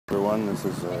Everyone, this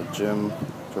is Jim,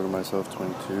 total myself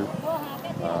 22.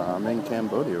 I'm in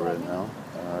Cambodia right now,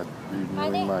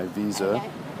 renewing my visa,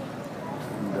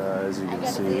 and as you can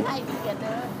see,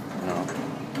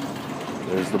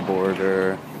 there's the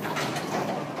border.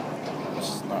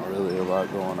 There's not really a lot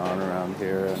going on around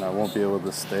here, and I won't be able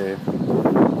to stay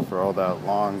for all that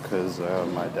long because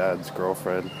my dad's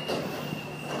girlfriend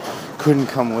couldn't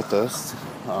come with us,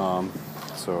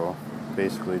 so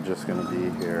basically just going to be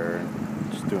here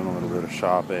and just doing a little bit of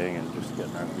shopping and just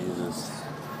getting our visas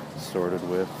sorted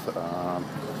with.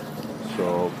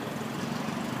 So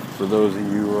for those of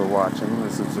you who are watching,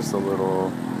 this is just a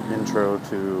little intro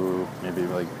to maybe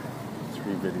like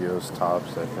 3 videos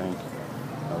tops, I think,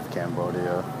 of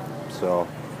Cambodia. So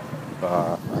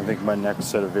I think my next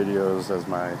set of videos, as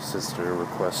my sister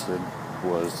requested,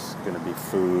 was going to be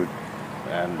food,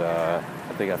 and I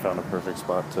think I found a perfect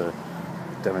spot to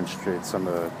demonstrate some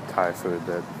of the Thai food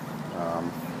that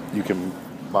you can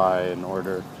buy and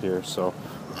order here. So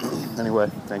anyway,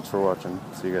 thanks for watching.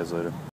 See you guys later.